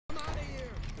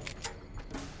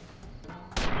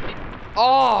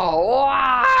Oh,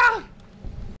 wow.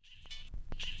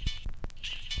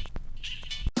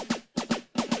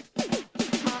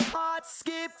 Heart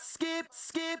skips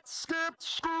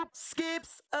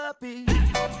a beat.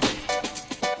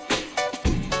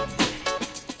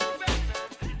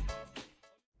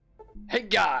 Hey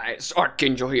guys,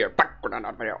 Archangel here, back with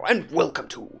another video, and welcome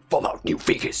to Fallout New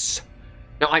Vegas.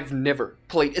 Now, I've never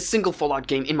played a single Fallout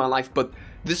game in my life, but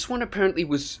this one apparently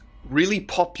was really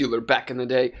popular back in the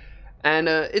day, and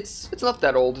it's not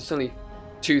that old. It's only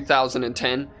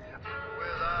 2010.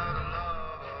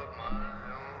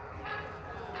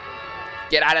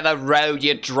 Get out of the road,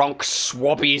 you drunk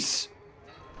swabbies.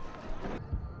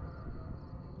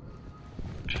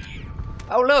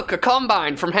 Oh look, a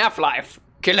Combine from Half-Life.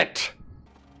 Kill it.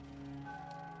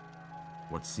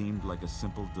 What seemed like a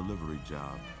simple delivery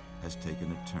job has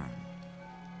taken a turn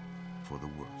for the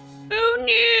worse. Oh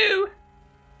no!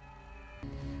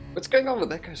 What's going on with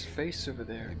that guy's face over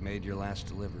there? You made your last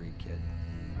delivery, kid.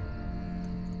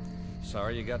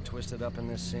 Sorry you got twisted up in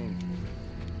this scene.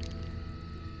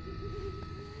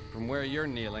 From where you're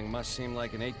kneeling must seem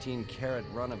like an 18-carat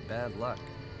run of bad luck.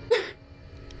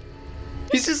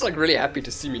 He's just like really happy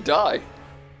to see me die.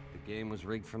 The game was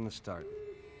rigged from the start.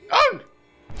 Oh!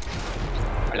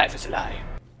 My life is a lie.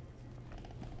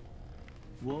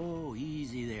 Whoa,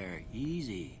 easy there,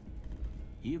 easy.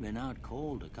 You've been out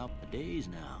cold a couple of days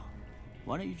now.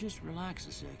 Why don't you just relax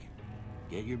a second?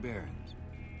 Get your bearings.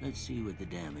 Let's see what the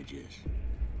damage is.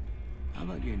 How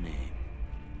about your name?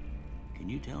 Can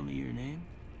you tell me your name?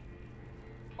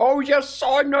 Oh yes,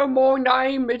 I know my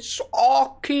name. It's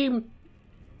Archim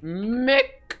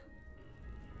Mech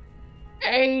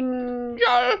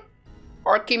Angel.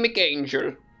 Archimic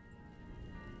Angel.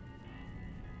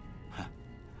 I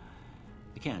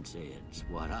can't say it's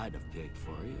what I'd have picked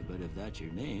for you, but if that's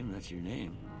your name, that's your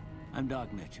name. I'm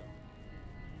Doc Mitchell.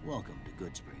 Welcome to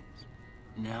Good Springs.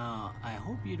 Now, I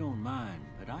hope you don't mind,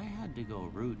 but I had to go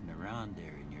rooting around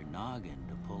there in your noggin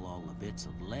to pull all the bits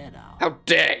of lead out. How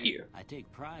dare you! I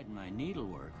take pride in my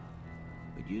needlework,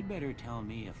 but you'd better tell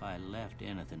me if I left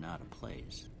anything out of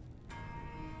place.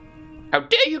 How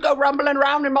dare you go rumbling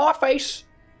around in my face!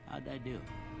 How'd I do?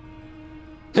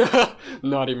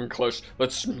 Not even close.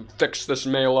 Let's fix this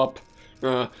male up.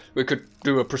 We could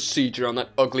do a procedure on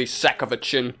that ugly sack of a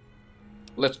chin.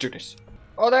 Let's do this.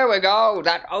 Oh, there we go.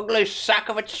 That ugly sack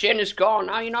of a chin is gone.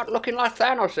 Now you're not looking like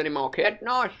Thanos anymore, kid.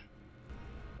 Nice.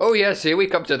 Oh, yes, here we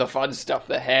come to the fun stuff,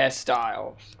 the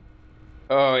hairstyles.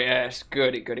 Oh, yes,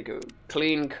 goody, goody, good.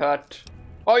 Clean cut.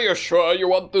 Are you sure you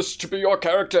want this to be your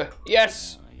character?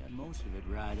 Yes. I got most of it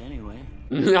right anyway.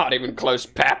 Not even close,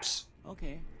 Paps.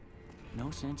 Okay. No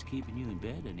sense keeping you in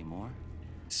bed anymore.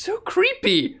 So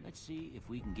creepy. Let's see if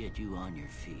we can get you on your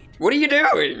feet. What are you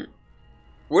doing?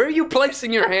 Where are you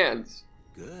placing your hands?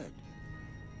 Good.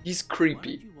 He's Why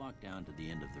creepy. don't you walk down to the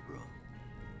end of the room,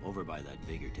 over by that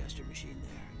vigor tester machine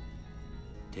there.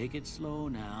 Take it slow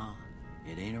now.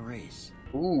 It ain't a race.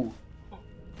 Ooh.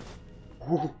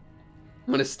 Ooh.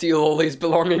 I'm gonna steal all these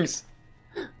belongings.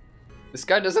 This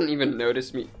guy doesn't even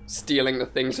notice me stealing the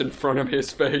things in front of his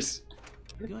face.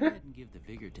 Go ahead and give the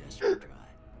vigor tester a try.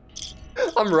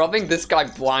 I'm robbing this guy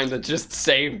blind that just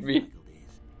saved me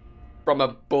from a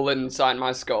bullet inside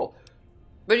my skull.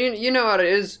 But you know how it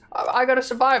is. I gotta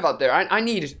survive out there. I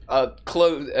need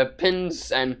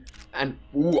pins and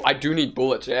ooh, I do need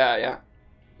bullets. Yeah.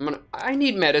 I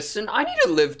need medicine. I need to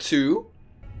live too.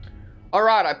 All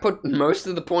right, I put most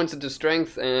of the points into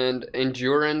strength and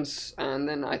endurance, and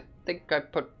then I think I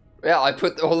put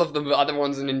all of the other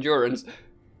ones in endurance.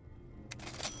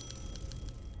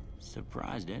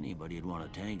 Surprised anybody'd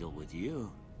want to tangle with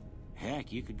you.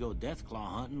 Heck, you could go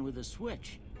Deathclaw hunting with a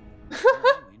switch. We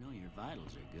know your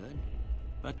vitals are good,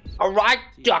 but... All right,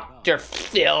 Dr.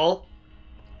 Phil.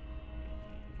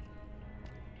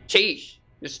 Jeez,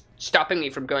 just stopping me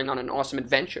from going on an awesome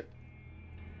adventure.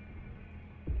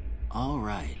 All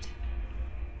right.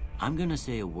 I'm gonna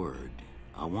say a word.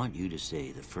 I want you to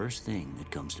say the first thing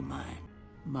that comes to mind.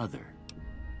 Mother.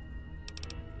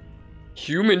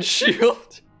 Human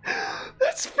shield?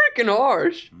 That's freaking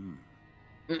harsh.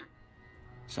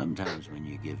 Sometimes when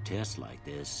you give tests like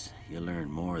this, you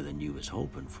learn more than you was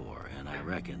hoping for, and I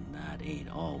reckon that ain't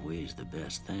always the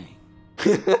best thing.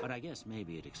 But I guess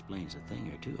maybe it explains a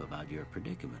thing or two about your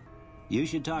predicament. You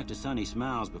should talk to Sunny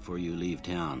Smiles before you leave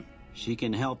town. She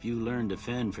can help you learn to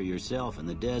fend for yourself in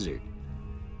the desert.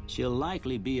 She'll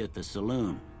likely be at the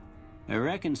saloon. I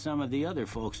reckon some of the other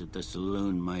folks at the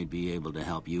saloon might be able to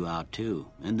help you out too.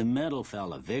 And the metal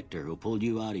fella, Victor, who pulled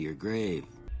you out of your grave.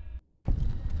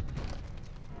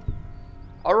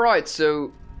 Alright,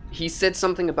 so he said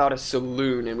something about a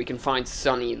saloon, and we can find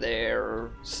Sonny there.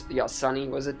 Or, yeah, Sonny,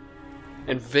 was it?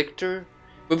 And Victor.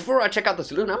 But before I check out the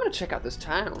saloon, I'm gonna check out this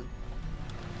town.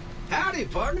 Howdy,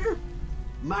 partner.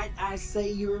 Might I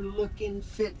say you're looking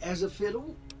fit as a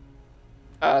fiddle?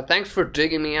 Thanks for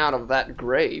digging me out of that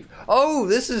grave. Oh,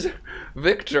 this is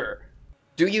Victor.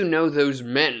 Do you know those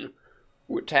men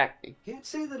who attacked me? Can't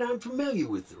say that I'm familiar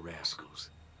with the rascals.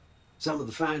 Some of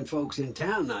the fine folks in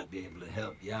town might be able to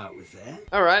help you out with that.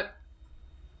 Alright.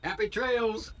 Happy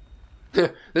trails.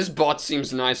 This bot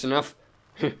seems nice enough.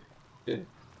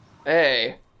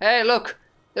 Hey, look,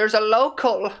 there's a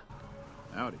local.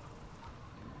 Howdy.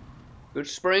 Good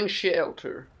Spring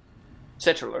Shelter.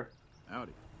 Settler.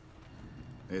 Howdy.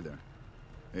 Hey there.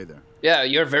 Hey there. Yeah,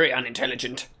 you're very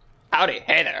unintelligent. Howdy,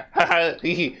 hey there.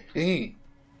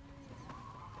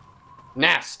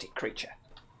 Nasty creature.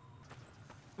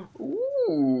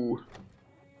 Ooh.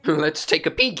 Let's take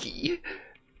a peeky.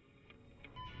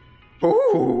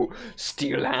 Ooh,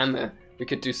 steel hammer. We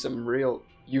could do some real...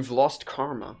 You've lost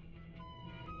karma.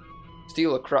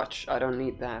 Steal a crutch. I don't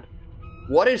need that.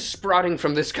 What is sprouting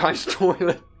from this guy's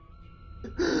toilet?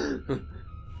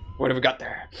 What have we got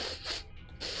there?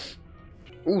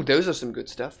 Ooh, those are some good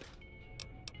stuff.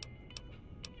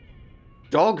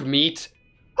 Dog meat?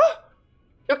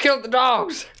 You killed the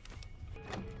dogs!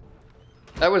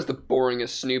 That was the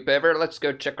boringest snoop ever. Let's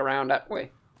go check around that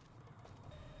way.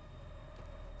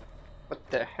 What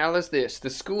the hell is this? The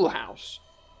schoolhouse.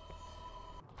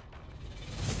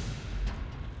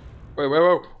 Wait,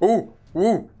 ooh,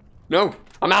 ooh, no,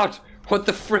 I'm out. What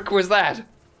the frick was that?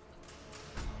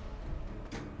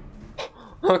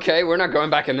 Okay, we're not going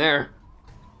back in there.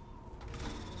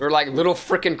 They're like little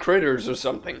frickin' critters or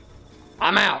something.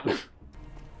 I'm out.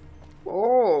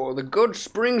 Oh, the Good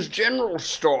Springs General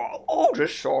Store. Oh,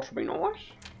 this ought to be nice.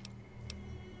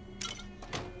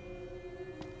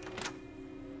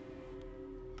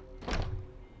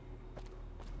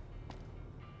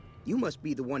 You must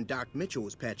be the one Doc Mitchell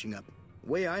was patching up.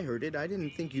 The way I heard it, I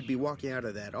didn't think you'd be walking out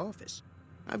of that office.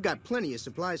 I've got plenty of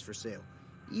supplies for sale.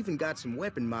 Even got some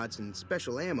weapon mods and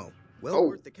special ammo. Well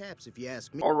worth the caps if you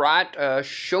ask me. Alright,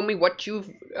 show me what you've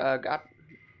got.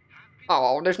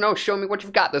 Oh, there's no show me what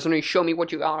you've got. There's only show me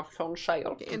what you got on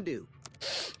sale. Can do.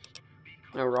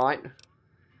 Alright.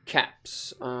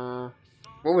 Caps. What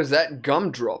was that?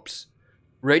 Gumdrops.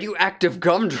 Radioactive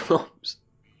gumdrops.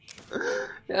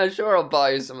 Yeah, sure, I'll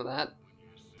buy you some of that.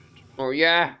 Oh,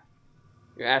 yeah?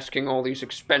 You're asking all these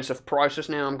expensive prices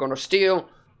now. I'm gonna steal.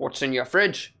 What's in your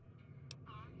fridge?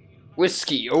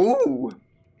 Whiskey. Ooh.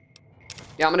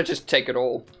 Yeah, I'm gonna just take it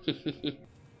all.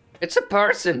 It's a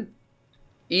person.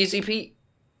 Easy Pete.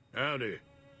 Howdy.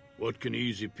 What can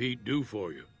Easy Pete do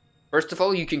for you? First of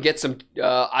all, you can get some,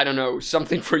 I don't know,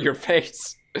 something for your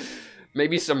face.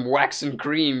 Maybe some wax and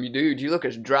cream. Dude, you look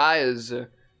as dry as,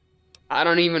 I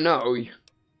don't even know.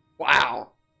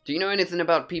 Wow. Do you know anything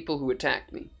about people who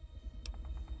attacked me?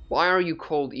 Why are you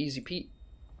called Easy Pete?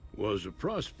 Was a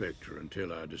prospector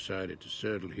until I decided to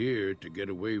settle here to get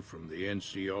away from the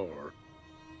NCR.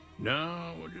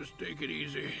 Now we'll just take it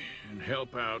easy and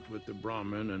help out with the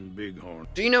Brahmin and Bighorn.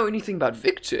 Do you know anything about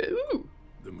Victor? Ooh.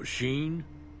 The machine?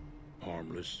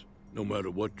 Harmless, no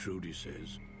matter what Trudy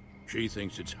says. She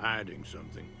thinks it's hiding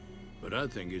something, but I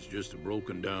think it's just a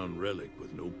broken down relic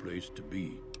with no place to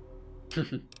be.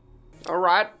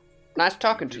 Alright. Nice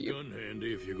talking to you. Gun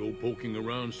handy if you go poking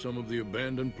around some of the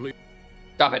abandoned places.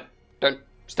 Stop it. Don't.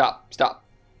 Stop. Stop.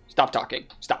 Stop talking.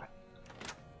 Stop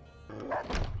it.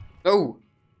 Oh.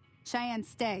 Cheyenne,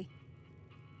 stay.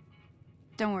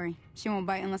 Don't worry. She won't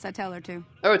bite unless I tell her to.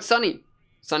 Oh, it's Sunny.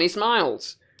 Sunny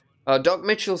smiles. Doc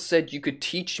Mitchell said you could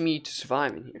teach me to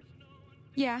survive in here.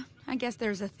 Yeah, I guess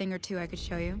there's a thing or two I could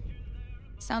show you.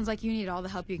 Sounds like you need all the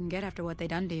help you can get after what they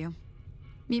done to you.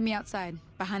 Meet me outside,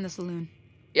 behind the saloon.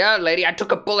 Yeah, lady, I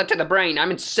took a bullet to the brain.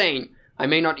 I'm insane. I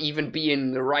may not even be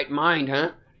in the right mind,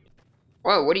 huh?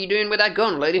 Whoa, what are you doing with that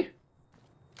gun, lady?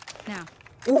 Now,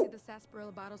 Ooh. see the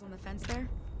sarsaparilla bottles on the fence there?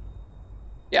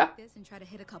 Yeah? Take this and try to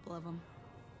hit a couple of them.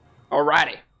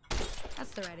 Alrighty.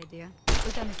 That's the right idea.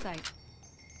 Look down the sight.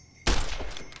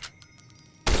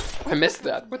 I missed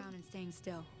that. Down and staying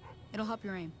still. It'll help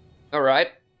your aim. Alright.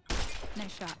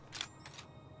 Nice shot.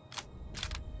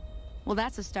 Well,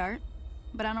 that's a start.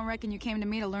 But I don't reckon you came to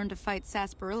me to learn to fight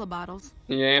sarsaparilla bottles.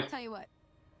 Yeah. Tell you what.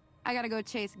 I gotta go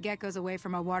chase geckos away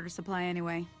from our water supply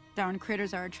anyway. Darn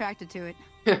critters are attracted to it.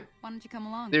 Why don't you come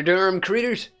along? They're darn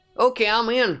critters. Okay, I'm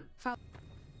in.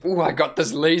 Ooh, I got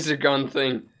this laser gun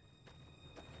thing.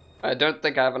 I don't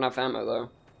think I have enough ammo, though.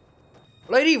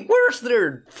 Lady, where's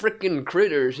their frickin'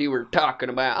 critters you were talking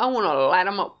about? I want to light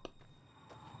them up.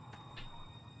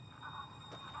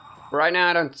 Right now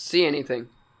I don't see anything.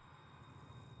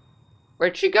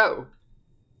 Where'd she go?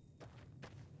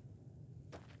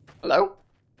 Hello?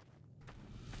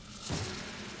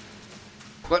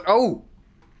 What? Oh!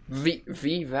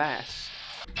 Vast.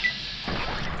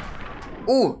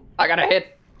 Ooh! I got a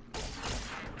hit!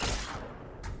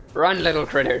 Run, little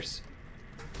critters.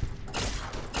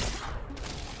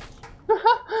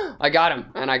 I got him,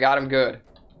 and I got him good.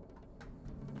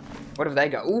 What have they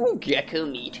got? Ooh, gecko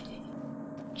meat.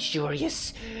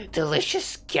 Curious,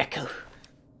 delicious gecko.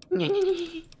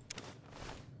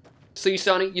 See,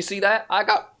 Sonny, you see that? I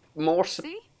got more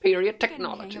superior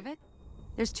technology. Of it.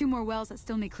 There's 2 more wells that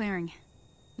still need clearing.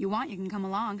 You want, you can come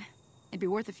along. It'd be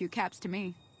worth a few caps to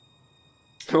me.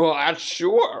 Well,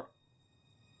 sure.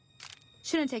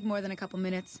 Shouldn't take more than a couple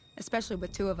minutes, especially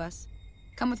with 2 of us.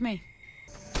 Come with me.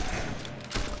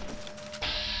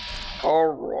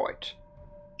 Alright.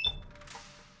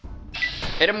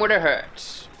 Hit him where it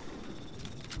hurts.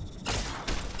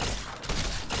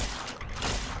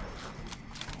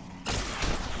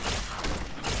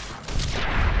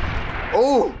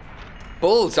 Oh!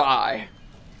 Bullseye!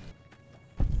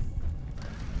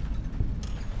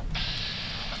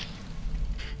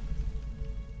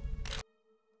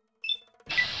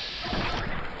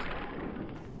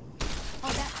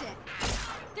 Oh, that's it.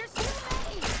 There's too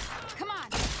many! Come on!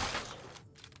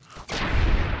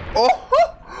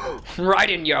 Oh! Right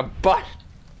in your butt!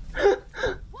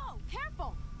 Whoa,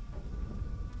 careful!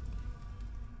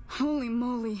 Holy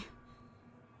moly.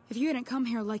 If you hadn't come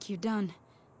here like you done,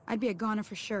 I'd be a goner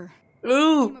for sure.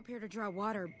 Ooh! I came up here to draw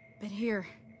water, but here,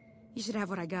 you should have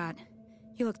what I got.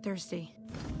 You look thirsty.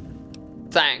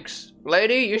 Thanks.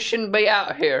 Lady, you shouldn't be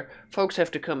out here. Folks have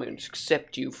to come and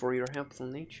accept you for your helpful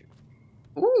nature.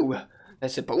 Ooh,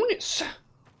 that's a bonus.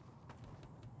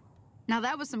 Now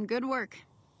that was some good work.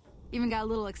 Even got a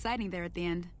little exciting there at the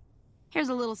end. Here's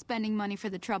a little spending money for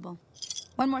the trouble.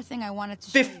 One more thing I wanted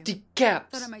to show you. 50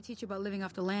 caps. Thought I might teach you about living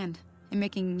off the land and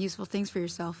making useful things for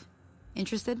yourself.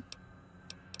 Interested?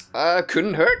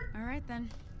 Couldn't hurt. All right then.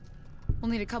 We'll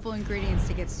need a couple ingredients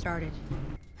to get started.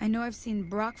 I know I've seen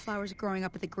Brock flowers growing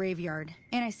up at the graveyard,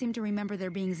 and I seem to remember there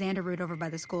being xander root over by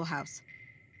the schoolhouse.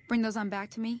 Bring those on back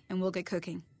to me, and we'll get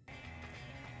cooking.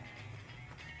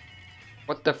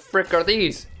 What the frick are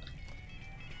these?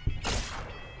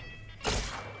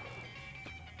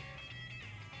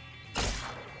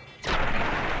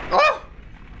 Oh!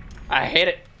 I hate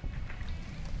it.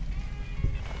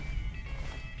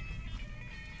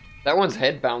 That one's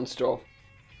head bounced off.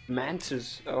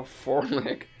 Mance's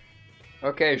foreleg.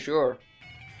 Okay, sure.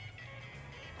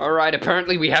 Alright,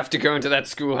 apparently we have to go into that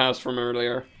schoolhouse from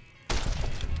earlier.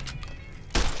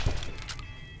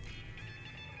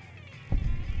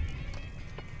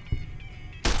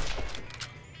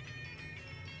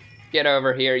 Get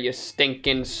over here, you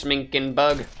stinking, sminking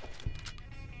bug.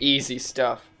 Easy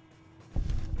stuff.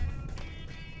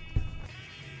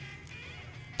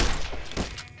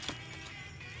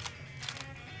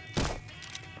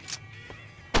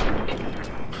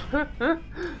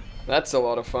 That's a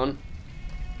lot of fun.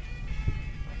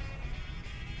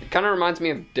 It kind of reminds me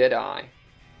of Deadeye.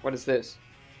 What is this?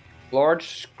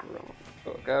 Large scroll.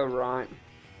 Go right.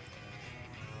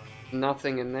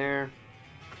 Nothing in there.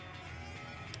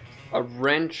 A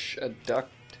wrench, a duct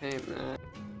tape.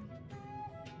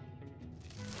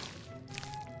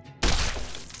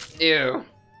 Ew.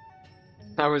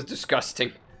 That was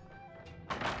disgusting.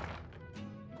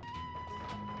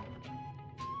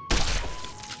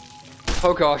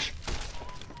 Oh gosh.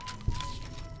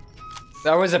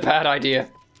 That was a bad idea.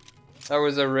 That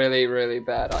was a really, really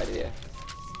bad idea.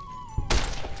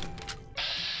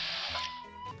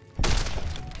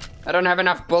 I don't have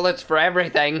enough bullets for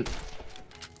everything.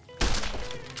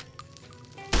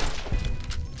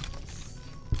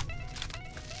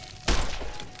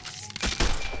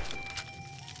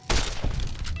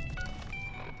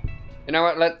 You know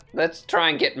what, let's try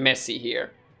and get messy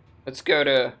here. Let's go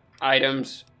to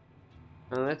items.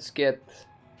 And let's get,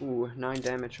 ooh, 9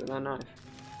 damage with that knife.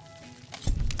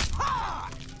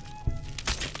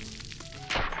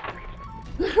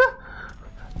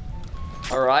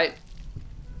 Alright.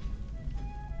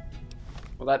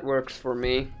 Well, that works for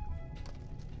me.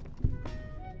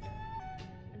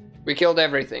 We killed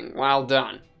everything. Well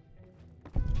done.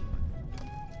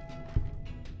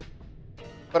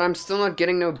 But I'm still not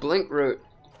getting no blink root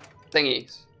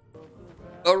thingies.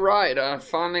 Alright,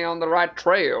 finally on the right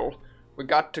trail. We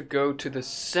got to go to the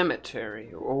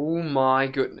cemetery. Oh my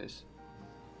goodness.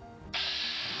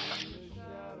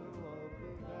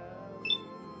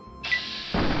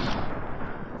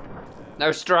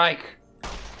 No strike.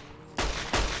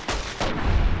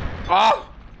 Oh!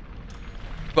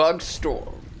 Bug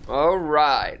storm.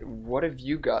 Alright. What have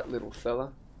you got, little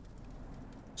fella?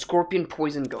 Scorpion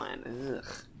poison gland.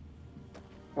 Ugh.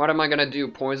 What am I gonna do?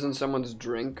 Poison someone's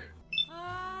drink?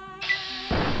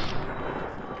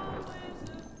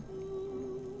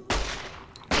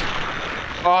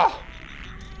 Oh!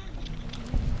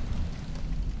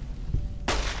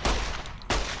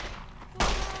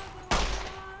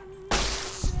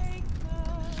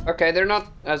 Okay, they're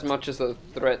not as much as a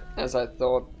threat as I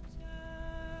thought.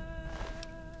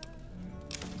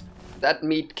 That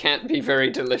meat can't be very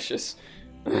delicious.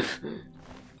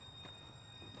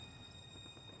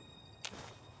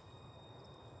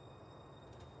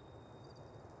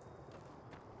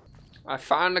 I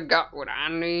finally got what I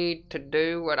need to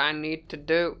do,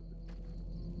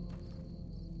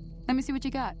 Let me see what you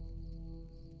got.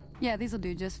 Yeah, these'll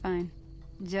do just fine.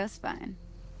 Just fine.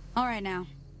 Alright now.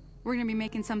 We're gonna be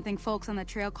making something folks on the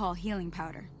trail call healing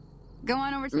powder. Go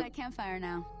on over to that campfire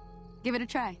now. Give it a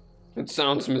try. It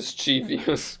sounds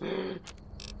mischievous.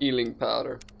 Healing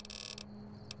powder.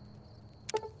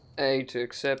 A to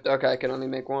accept. Okay, I can only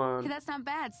make one. Hey, that's not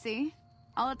bad, see?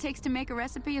 All it takes to make a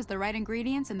recipe is the right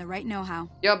ingredients and the right know-how.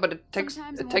 Yeah, but it takes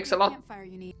a lot. Campfire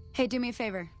you need. Hey, do me a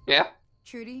favor. Yeah?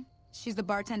 Trudy, she's the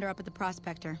bartender up at the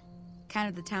Prospector. Kind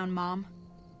of the town mom.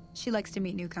 She likes to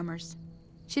meet newcomers.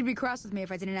 She'd be cross with me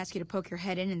if I didn't ask you to poke your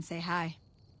head in and say hi.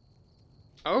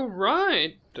 Oh,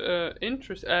 right.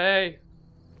 Interest. Hey.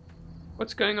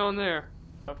 What's going on there?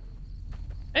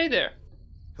 Hey there.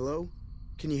 Hello?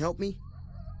 Can you help me?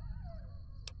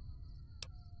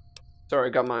 Sorry,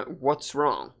 got my... What's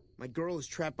wrong? My girl is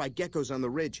trapped by geckos on the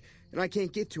ridge, and I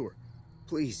can't get to her.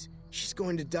 Please, she's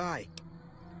going to die.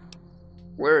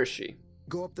 Where is she?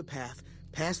 Go up the path,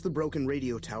 past the broken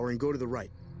radio tower, and go to the right.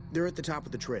 They're at the top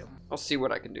of the trail. I'll see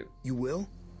what I can do. You will?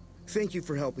 Thank you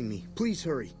for helping me. Please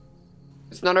hurry.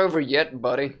 It's not over yet,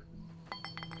 buddy.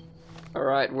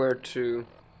 Alright, where to?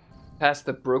 Past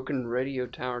the broken radio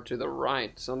tower to the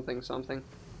right. Something, something.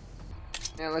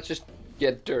 Yeah, let's just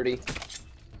get dirty.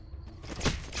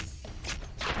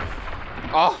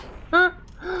 Oh!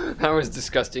 That was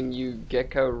disgusting. You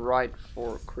gecko right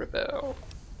for Crippo.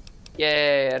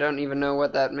 Yay, I don't even know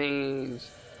what that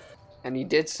means. And he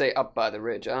did say up by the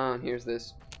ridge. Ah, here's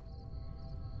this.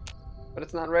 But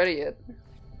it's not ready yet.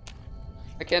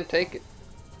 I can't take it.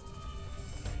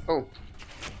 Oh.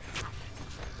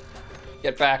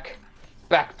 Get back.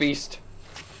 Back, beast.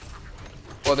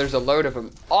 Oh, there's a load of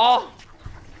them. Oh!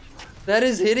 That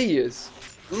is hideous.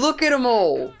 Look at them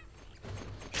all.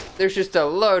 There's just a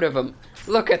load of them.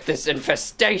 Look at this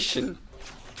infestation.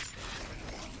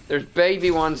 There's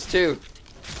baby ones too.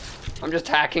 I'm just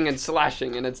hacking and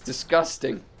slashing and it's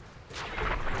disgusting.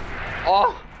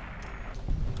 Oh!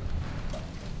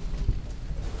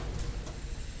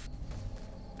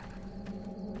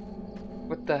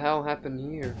 What the hell happened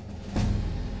here?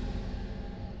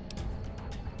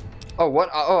 Oh, what?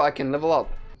 Oh, I can level up.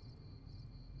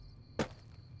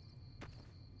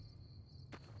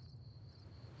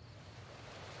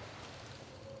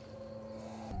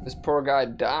 This poor guy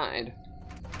died.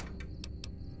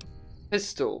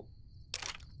 Pistol.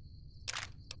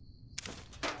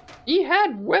 He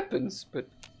had weapons, but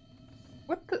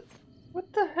what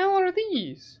the hell are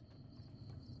these?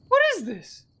 What is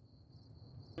this?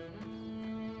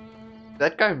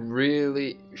 That guy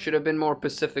really should have been more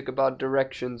specific about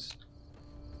directions.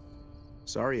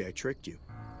 Sorry I tricked you,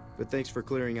 but thanks for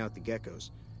clearing out the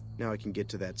geckos. Now I can get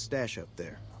to that stash up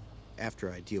there,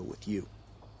 after I deal with you.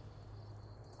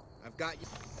 I've got you.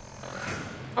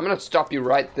 I'm gonna stop you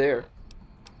right there.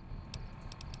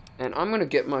 And I'm gonna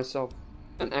get myself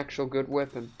an actual good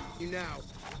weapon. You now.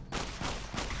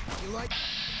 You like...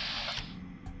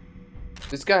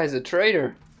 This guy is a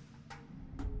traitor.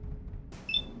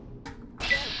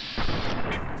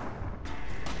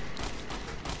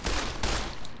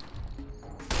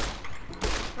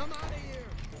 Come out of here.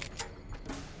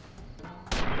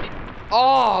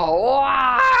 Oh,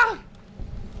 wow!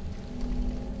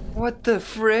 What the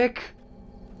frick?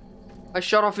 I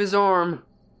shot off his arm.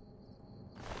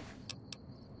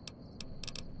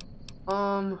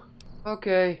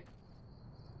 Okay.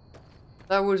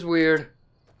 That was weird.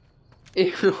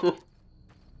 Ew.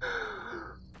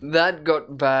 That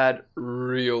got bad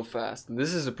real fast.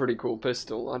 This is a pretty cool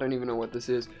pistol. I don't even know what this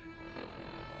is.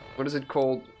 What is it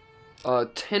called?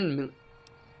 10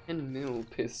 mil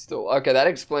pistol. Okay, that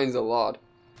explains a lot.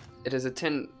 It is a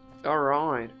 10...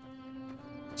 Alright.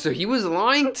 So he was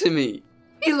lying to me.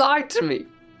 He lied to me.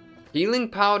 Healing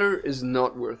powder is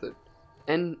not worth it.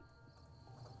 And...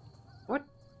 What?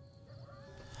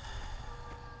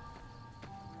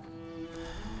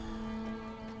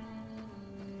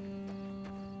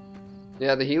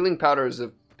 Yeah, the healing powder is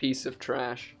a piece of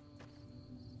trash.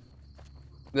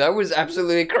 That was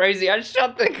absolutely crazy. I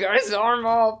shot the guy's arm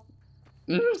off.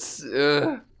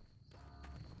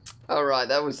 Alright,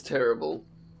 that was terrible.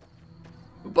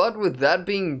 But with that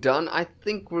being done, I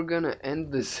think we're gonna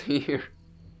end this here.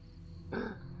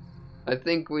 I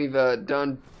think we've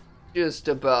done just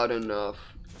about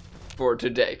enough for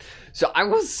today. So I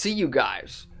will see you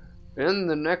guys in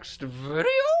the next video.